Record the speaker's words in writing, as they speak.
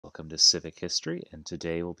Welcome to Civic History, and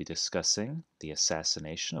today we'll be discussing the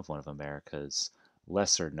assassination of one of America's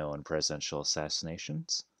lesser known presidential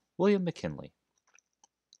assassinations, William McKinley.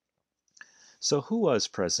 So, who was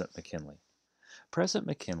President McKinley? President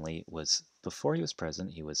McKinley was, before he was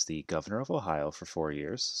president, he was the governor of Ohio for 4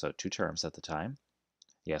 years, so 2 terms at the time.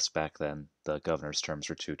 Yes, back then the governor's terms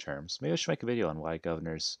were 2 terms. Maybe I should make a video on why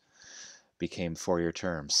governors became 4-year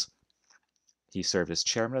terms. He served as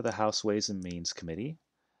chairman of the House Ways and Means Committee,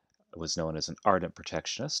 was known as an ardent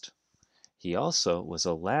protectionist. He also was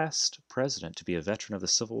the last president to be a veteran of the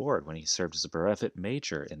Civil War when he served as a brevet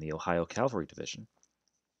major in the Ohio Cavalry Division.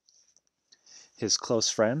 His close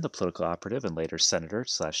friend, the political operative and later senator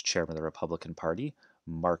slash chairman of the Republican Party,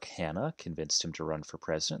 Mark Hanna, convinced him to run for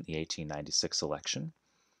president in the 1896 election,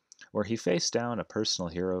 where he faced down a personal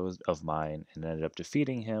hero of mine and ended up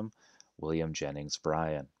defeating him, William Jennings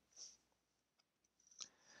Bryan.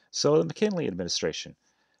 So the McKinley administration.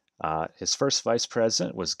 His first vice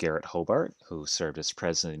president was Garrett Hobart, who served as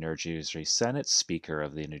president of the New Jersey Senate, Speaker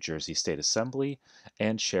of the New Jersey State Assembly,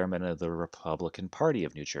 and chairman of the Republican Party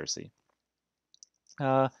of New Jersey.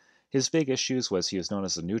 His big issues was he was known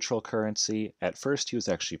as a neutral currency. At first, he was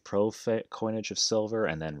actually pro-coinage of silver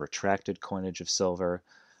and then retracted coinage of silver.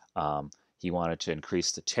 He wanted to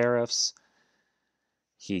increase the tariffs.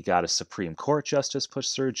 He got a Supreme Court justice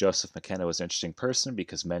pushed through. Joseph McKenna was an interesting person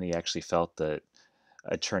because many actually felt that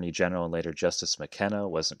Attorney General and later Justice McKenna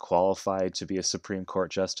wasn't qualified to be a Supreme Court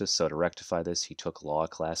justice, so to rectify this, he took law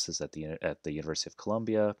classes at the University of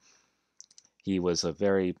Columbia. He was a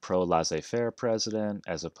very pro-laissez-faire president,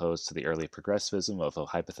 as opposed to the early progressivism of a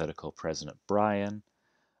hypothetical President Bryan.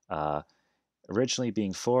 Originally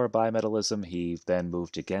being for bimetallism, he then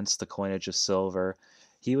moved against the coinage of silver.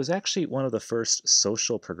 He was actually one of the first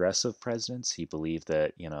social progressive presidents. He believed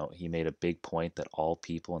that, he made a big point that all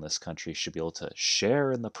people in this country should be able to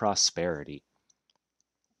share in the prosperity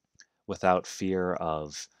without fear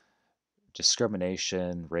of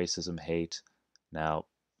discrimination, racism, hate. Now,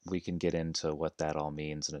 we can get into what that all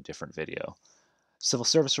means in a different video. Civil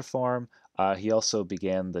service reform. He also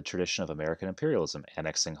began the tradition of American imperialism,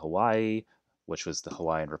 annexing Hawaii, which was the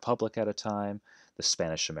Hawaiian Republic at a time, the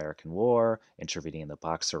Spanish-American War, intervening in the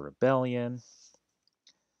Boxer Rebellion.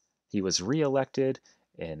 He was re-elected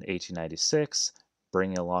in 1896,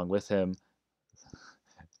 bringing along with him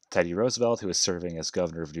Teddy Roosevelt, who was serving as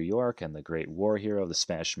governor of New York and the great war hero of the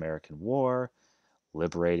Spanish-American War,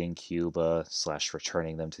 liberating Cuba /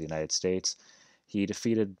 returning them to the United States. He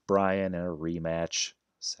defeated Bryan in a rematch.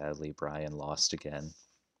 Sadly, Bryan lost again.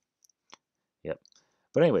 Yep.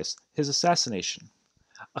 But anyways, his assassination.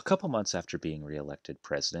 A couple months after being reelected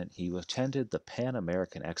president, he attended the Pan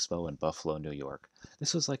American Expo in Buffalo, New York.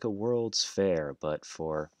 This was like a World's Fair, but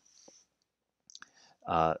for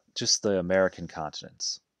just the American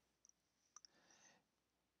continents.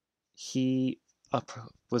 He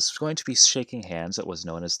was going to be shaking hands at what was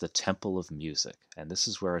known as the Temple of Music, and this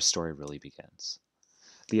is where our story really begins.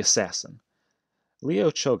 The assassin.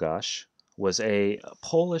 Leo Czolgosz was a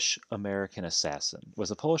Polish-American assassin, was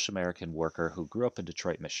a Polish-American worker who grew up in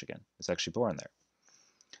Detroit, Michigan. Was actually born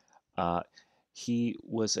there. He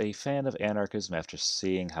was a fan of anarchism after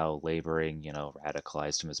seeing how laboring,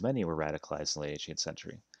 radicalized him, as many were radicalized in the late 18th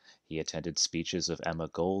century. He attended speeches of Emma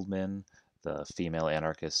Goldman, the female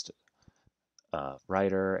anarchist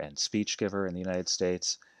writer and speech giver in the United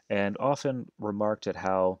States, and often remarked at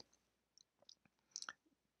how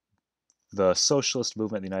the socialist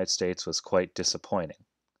movement in the United States was quite disappointing.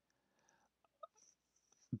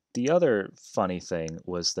 The other funny thing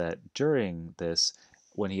was that during this,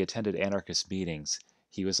 when he attended anarchist meetings,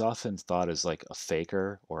 he was often thought as like a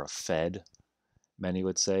faker or a Fed, many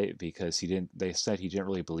would say, because they said he didn't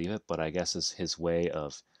really believe it, but I guess as his way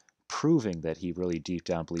of proving that he really deep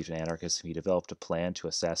down believed in anarchism, he developed a plan to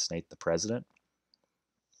assassinate the president.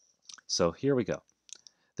 So here we go.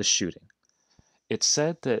 The shooting. It's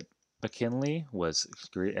said that McKinley was,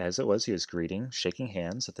 as it was, he was shaking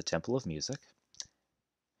hands at the Temple of Music.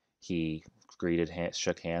 He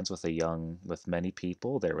shook hands with many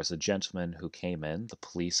people. There was a gentleman who came in. The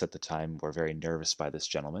police at the time were very nervous by this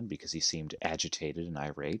gentleman because he seemed agitated and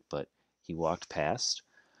irate, but he walked past.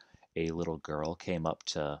 A little girl came up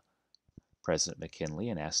to President McKinley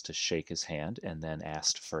and asked to shake his hand, and then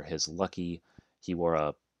asked for he wore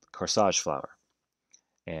a corsage flower.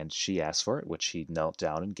 And she asked for it, which he knelt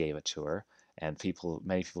down and gave it to her. And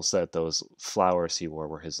many people said those flowers he wore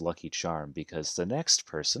were his lucky charm, because the next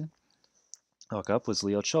person woke up was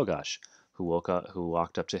Leo Czolgosz, who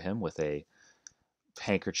walked up to him with a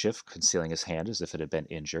handkerchief concealing his hand as if it had been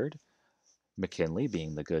injured. McKinley,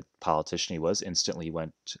 being the good politician he was, instantly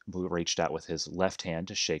reached out with his left hand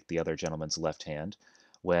to shake the other gentleman's left hand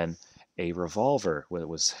when a revolver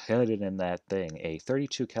was headed in that thing, a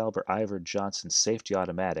 32 caliber Iver Johnson safety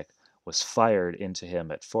automatic, was fired into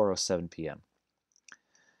him at 4:07 p.m.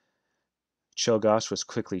 Chogosh was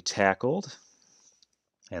quickly tackled,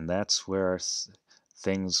 and that's where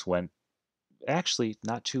things went actually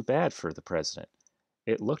not too bad for the president.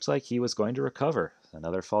 It looked like he was going to recover.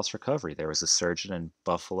 Another false recovery. There was a surgeon in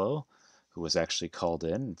Buffalo who was actually called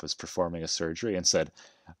in, was performing a surgery, and said,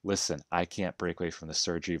 "Listen, I can't break away from the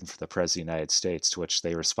surgery even for the President of the United States," to which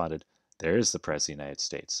they responded, "There is the President of the United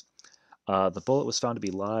States." The bullet was found to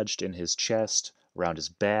be lodged in his chest, around his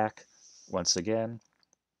back. Once again,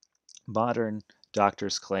 modern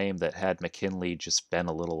doctors claim that had McKinley just been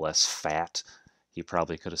a little less fat, he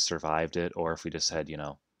probably could have survived it, or if we just had,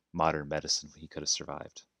 modern medicine, he could have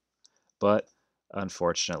survived. But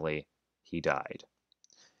unfortunately, he died.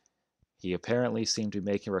 He apparently seemed to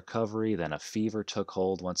be making recovery, then a fever took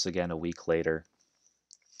hold once again a week later.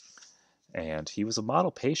 And he was a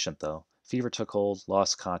model patient, though. Fever took hold,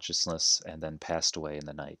 lost consciousness, and then passed away in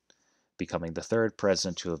the night, becoming the third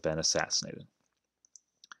president to have been assassinated.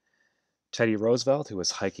 Teddy Roosevelt, who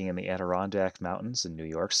was hiking in the Adirondack Mountains in New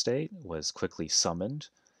York State, was quickly summoned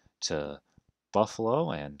to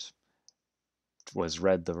Buffalo and was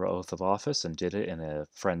read the oath of office and did it in a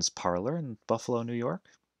friend's parlor in Buffalo, New York.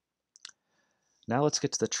 Now let's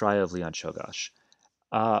get to the trial of Leon Czolgosz.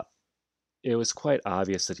 Uh, it was quite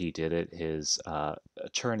obvious that he did it. His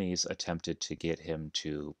attorneys attempted to get him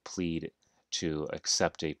to plead to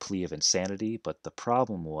accept a plea of insanity, but the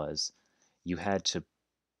problem was you had to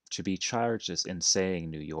be charged as insane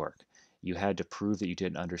in New York. You had to prove that you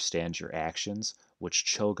didn't understand your actions, which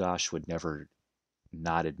Czolgosz would never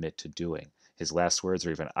not admit to doing. His last words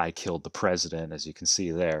were even, "I killed the president," as you can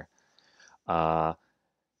see there. Uh,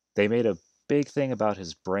 they made a big thing about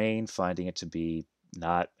his brain, finding it to be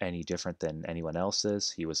not any different than anyone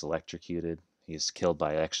else's. He was electrocuted. He was killed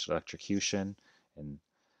by electrocution in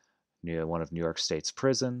one of New York State's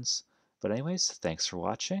prisons. But anyways, thanks for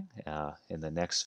watching. In the next